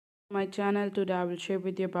My channel. Today I will share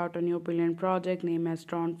with you about a new brilliant project named as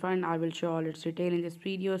Tronfund. I will show all its detail in this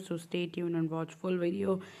video, so stay tuned and watch full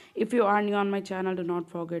video. If you are new on my channel, do not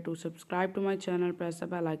forget to subscribe to my channel, press the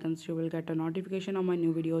bell icon so you will get a notification of my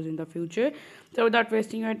new videos in the future. So without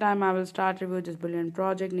wasting your time, I will start review this brilliant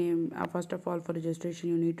project name. First of all, for registration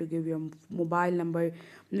you need to give your mobile number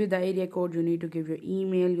with the area code. You need to give your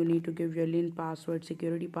email, you need to give your link password,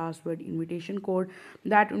 security password, invitation code.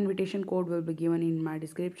 That invitation code will be given in my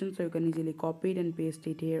description, so you can easily copy it and paste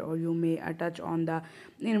it here, or you may attach on the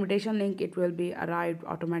invitation link. It will be arrived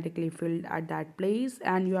automatically filled at that place,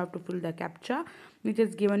 and you have to fill the captcha which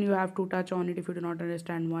is given. You have to touch on it if you do not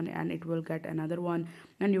understand one, and it will get another one,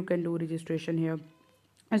 and you can do registration here.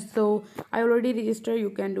 So I already register. You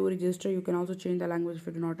can do register. You can also change the language if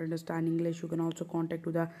you do not understand English. You can also contact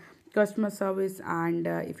to the customer service, and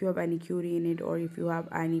if you have any query in it or if you have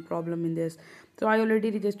any problem in this. So I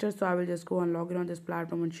already registered, so I will just go and log in on this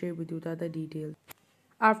platform and share with you the other details.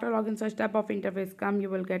 After login, such type of interface come, you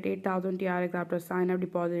will get 8,000 TRX. After sign up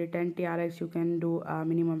deposit 10 TRX, you can do a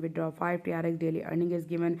minimum withdraw 5 TRX. Daily earning is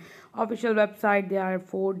given. Official website, there are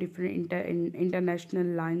 4 different international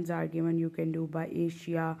lines are given. You can do by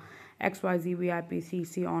Asia, XYZ,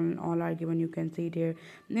 VIP, on all are given. You can see it here.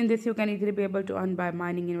 In this, you can easily be able to earn by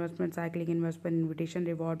mining investment, cycling investment, invitation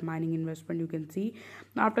reward, mining investment. You can see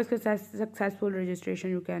after successful registration,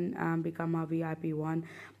 you can become a VIP1.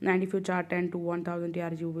 And if you charge 10 to 1,000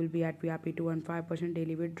 TRs, you will be at VIP2 and 5%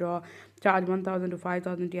 daily withdraw. Charge 1,000 to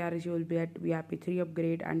 5,000 TRs, you will be at VIP3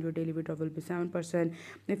 upgrade, and your daily withdrawal will be 7%.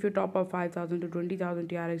 If you top up 5,000 to 20,000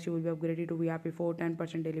 TRs, you will be upgraded to VIP4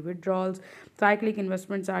 10% daily withdrawals. Cyclic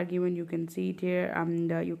investments are given. You can see it here, and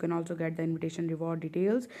you can also get the invitation reward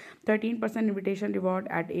details. 13% invitation reward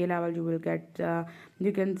at A level. You will get.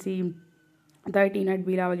 You can see 13 at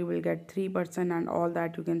B level, you will get 3%, and all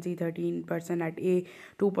that. You can see 13% at A,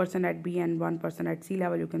 2% at B, and 1% at C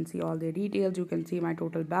level. You can see all the details. You can see my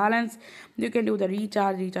total balance. You can do the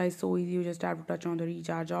recharge. Recharge is so easy. You just have to touch on the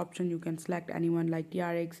recharge option. You can select anyone like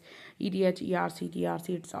TRX, ETH, ERC, TRC.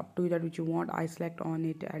 It's up to you that which you want. I select on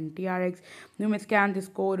it and TRX. You may scan this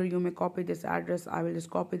code, or you may copy this address. I will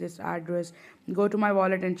just copy this address, go to my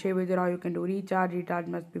wallet and share with it. How you can do recharge. Recharge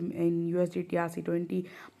must be in USD TRC20,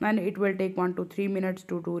 and it will take 1 to 3 minutes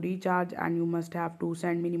to do recharge, and you must have to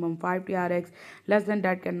send minimum 5 TRX. Less than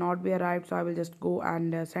that cannot be arrived, so I will just go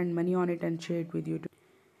and send money on it and share it with you too.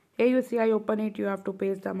 Here you see I open it. You have to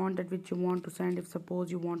paste the amount at which you want to send. If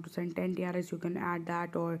suppose you want to send 10 TRS, you can add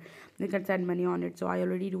that, or you can send money on it. So I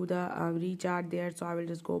already do the recharge there, so I will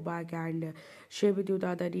just go back and share with you the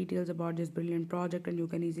other details about this brilliant project, and you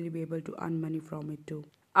can easily be able to earn money from it too.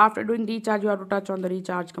 After doing recharge, you have to touch on the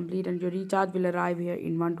recharge complete, and your recharge will arrive here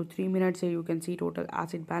in 1 to 3 minutes. Here you can see total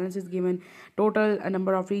asset balance is given, total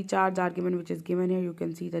number of recharge are given, which is given here. You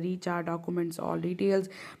can see the recharge documents, all details.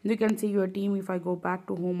 You can see your team. If I go back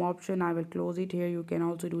to home option, I will close it here. You can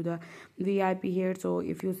also do the VIP here. So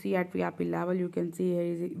if you see at VIP level, you can see here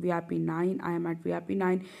is VIP9. I am at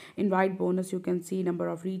VIP9. Invite bonus, you can see number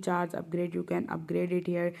of recharge. Upgrade, you can upgrade it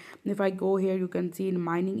here. If I go here, you can see in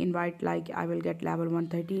mining invite, like I will get level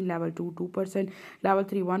 113, level 2 2%, level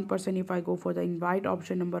 3 1%. If I go for the invite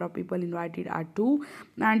option, number of people invited are 2,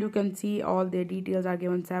 and you can see all their details are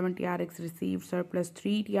given. 7 TRX received, surplus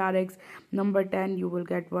 3 TRX. Number 10, you will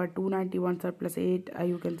get what 291, surplus 8.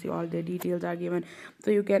 You can see all their details are given,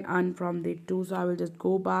 so you can earn from the too. So I will just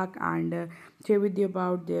go back and share with you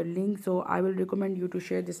about their link. So I will recommend you to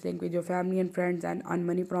share this link with your family and friends and earn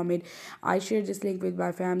money from it. I share this link with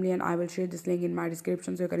my family, and I will share this link in my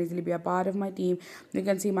description, so you can easily be a part of my team. You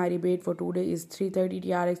can see my rebate for today is 330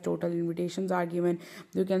 TRX. Total invitations are given.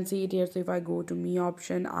 You can see it here. So if I go to me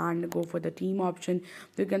option and go for the team option,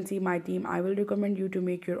 you can see my team. I will recommend you to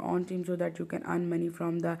make your own team, so that you can earn money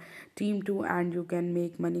from the team too, and you can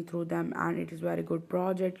make money through them, and it is very good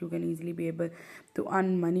project. You can easily be able to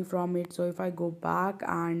earn money from it. So if I go back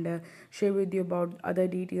and share with you about other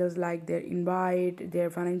details like their invite, their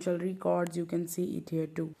financial records, you can see it here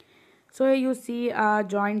too. So here you see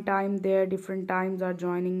join time there, different times are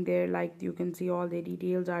joining there, like you can see all the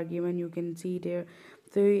details are given. You can see there.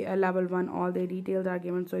 So level 1, all the details are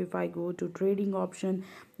given. So if I go to trading option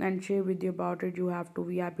and share with you about it, you have to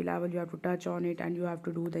VIP level, you have to touch on it, and you have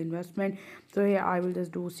to do the investment. So here I will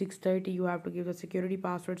just do 630. You have to give the security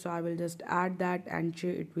password, so I will just add that and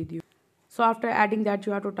share it with you. So after adding that,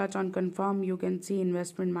 you have to touch on confirm. You can see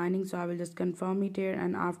investment mining, so I will just confirm it here,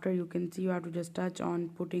 and after you can see you have to just touch on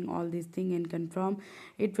putting all these thing and confirm.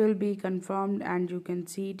 It will be confirmed, and you can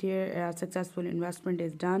see it here, successful investment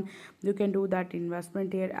is done. You can do that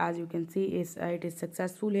investment here. As you can see, it is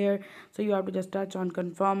successful here. So you have to just touch on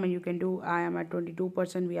confirm, and you can do, I am at 22%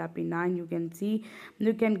 VIP9. You can see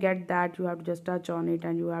you can get that. You have to just touch on it,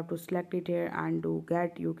 and you have to select it here and do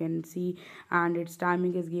get. You can see, and its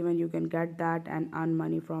timing is given. You can get that and earn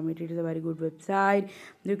money from it. It is a very good website.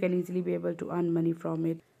 You can easily be able to earn money from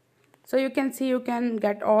it. So you can see you can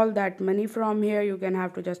get all that money from here. You can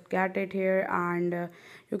have to just get it here, and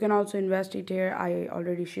you can also invest it here. I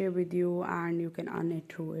already share with you, and you can earn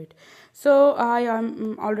it through it. So I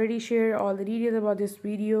already share all the details about this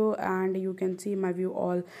video, and you can see my view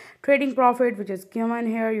all trading profit which is given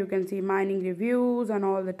here. You can see mining reviews and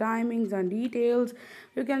all the timings and details.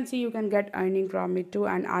 You can see you can get earning from it too,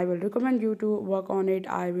 and I will recommend you to work on it.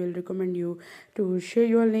 I will recommend you to share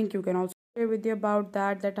your link. You can also share with you about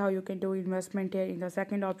that how you can do investment here. In the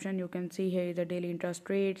second option, you can see here the daily interest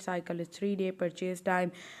rate cycle is 3-day purchase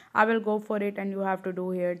time. I will go for it, and you have to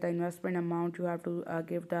do here the investment amount. You have to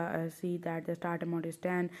give the see that the start amount is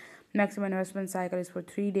 10. Maximum investment cycle is for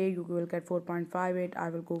 3 days. You will get 4.58. I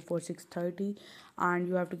will go for 630, and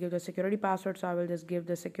you have to give the security password. So I will just give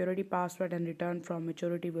the security password, and return from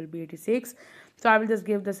maturity will be 86. So I will just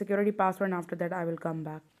give the security password, and after that I will come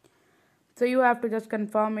back. So you have to just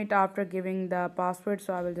confirm it after giving the password.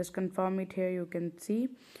 So I will just confirm it here. You can see,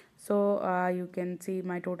 so you can see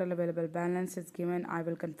my total available balance is given. I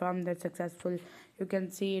will confirm that successful. You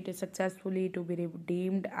can see it is successfully to be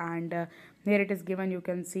redeemed, and here it is given. You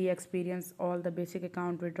can see experience, all the basic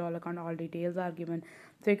account, withdrawal account, all details are given.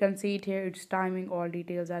 So you can see it here, its timing, all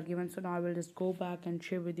details are given. So now I will just go back and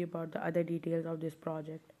share with you about the other details of this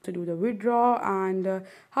project. To do the withdraw, and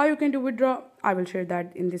how you can do withdraw, I will share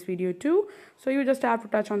that in this video too. So you just have to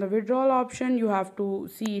touch on the withdrawal option. You have to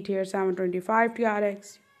see it here, 725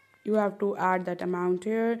 TRX. You have to add that amount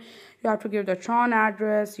here. You have to give the Tron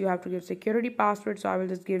address. You have to give security password. So I will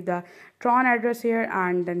just give the Tron address here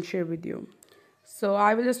and then share with you. So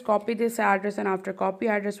I will just copy this address, and after copy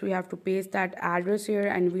address we have to paste that address here,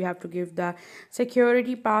 and we have to give the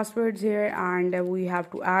security passwords here, and we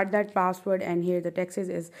have to add that password. And here the taxes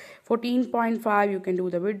is 14.5. You can do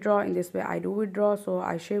the withdraw. In this way I do withdraw, so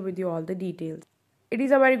I share with you all the details. It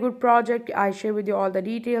is a very good project. I share with you all the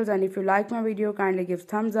details, and if you like my video, kindly give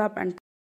thumbs up and